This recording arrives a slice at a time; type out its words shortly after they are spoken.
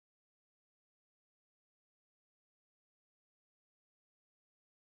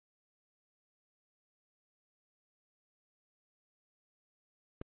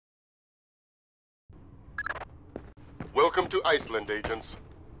Welcome to Iceland, agents.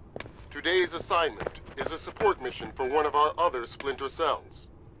 Today's assignment is a support mission for one of our other Splinter cells.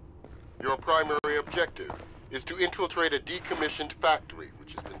 Your primary objective is to infiltrate a decommissioned factory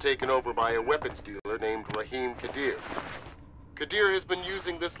which has been taken over by a weapons dealer named Rahim Kadir. Kadir has been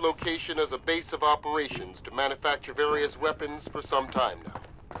using this location as a base of operations to manufacture various weapons for some time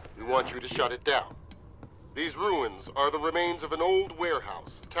now. We want you to shut it down. These ruins are the remains of an old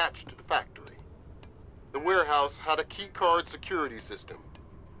warehouse attached to the factory. The warehouse had a keycard security system.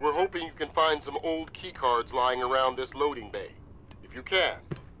 We're hoping you can find some old keycards lying around this loading bay. If you can,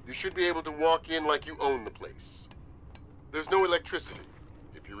 you should be able to walk in like you own the place. There's no electricity.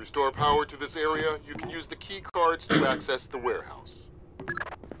 If you restore power to this area, you can use the keycards to access the warehouse.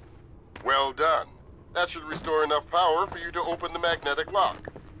 Well done. That should restore enough power for you to open the magnetic lock.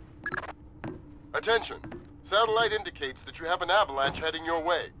 Attention! Satellite indicates that you have an avalanche heading your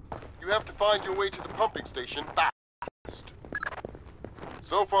way. You have to find your way to the pumping station fast.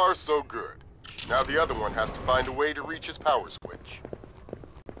 So far, so good. Now the other one has to find a way to reach his power switch.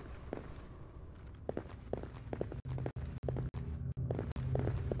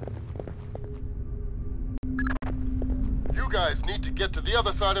 You guys need to get to the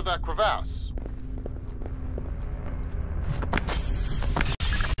other side of that crevasse.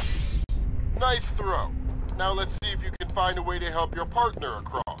 Nice throw. Now let's see if you can find a way to help your partner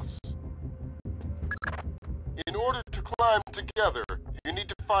across. In order to climb together, you need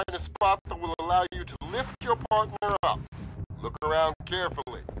to find a spot that will allow you to lift your partner up. Look around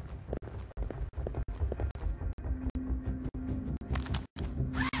carefully.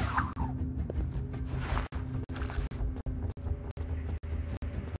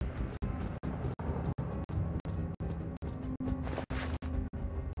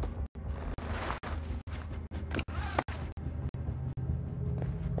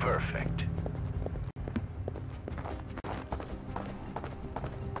 Perfect.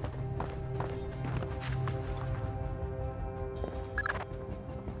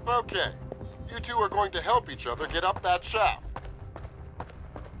 Okay, you two are going to help each other get up that shaft.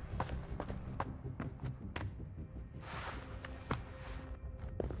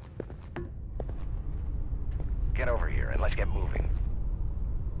 Get over here and let's get moving.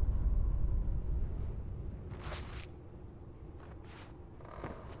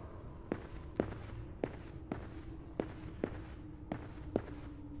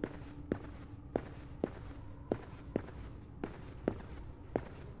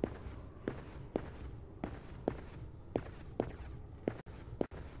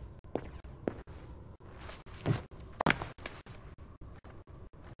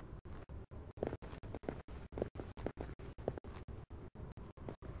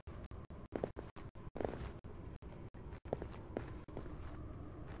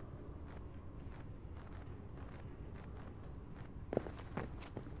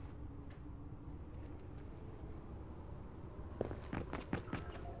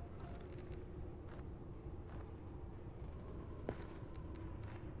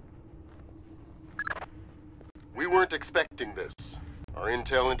 We weren't expecting this. Our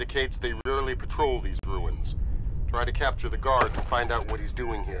intel indicates they rarely patrol these ruins. Try to capture the guard and find out what he's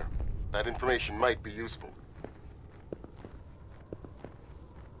doing here. That information might be useful.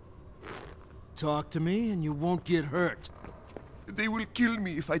 Talk to me and you won't get hurt. They will kill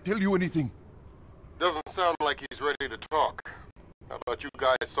me if I tell you anything. Doesn't sound like he's ready to talk. How about you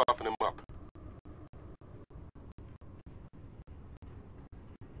guys soften him up?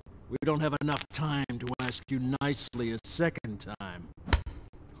 We don't have enough time to ask you nicely a second time.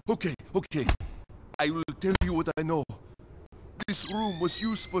 Okay. I will tell you what I know. This room was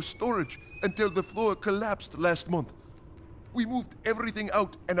used for storage until the floor collapsed last month. We moved everything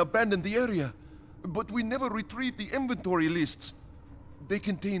out and abandoned the area, but we never retrieved the inventory lists. They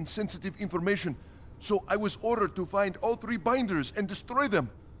contain sensitive information, so I was ordered to find all 3 binders and destroy them.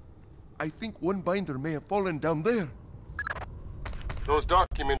 I think one binder may have fallen down there. Those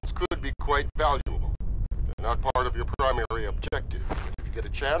documents could be quite valuable. They're not part of your primary objective. If you get a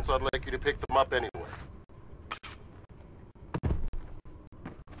chance, I'd like you to pick them up anyway.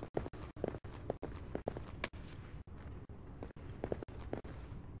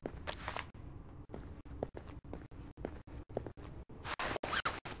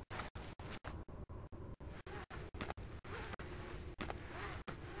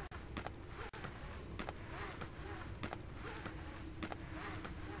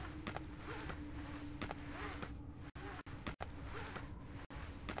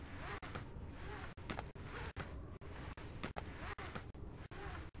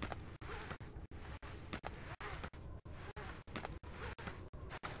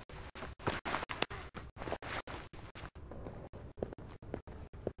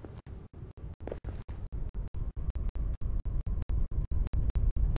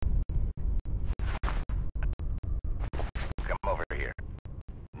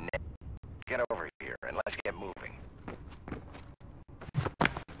 and let's get moving.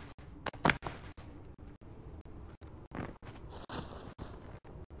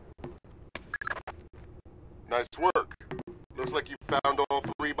 Nice work. Looks like you found all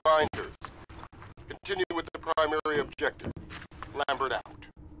 3 binders. Continue with the primary objective. Lambert out.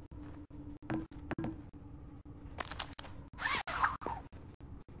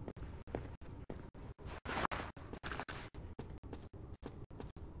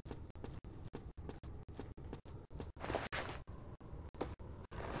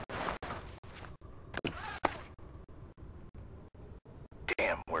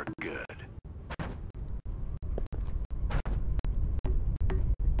 Damn, we're good.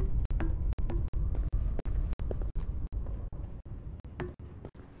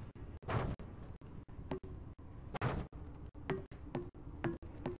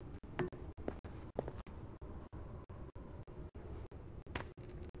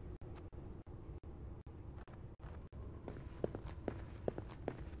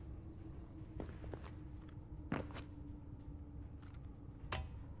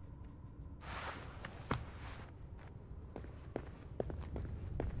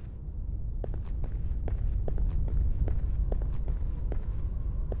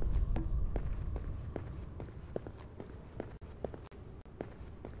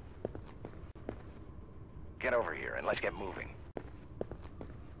 Get over here and let's get moving.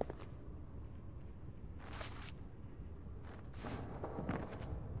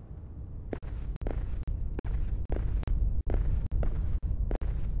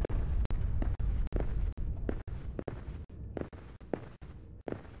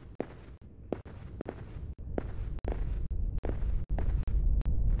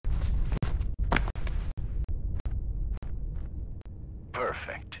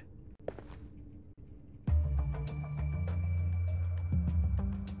 Perfect.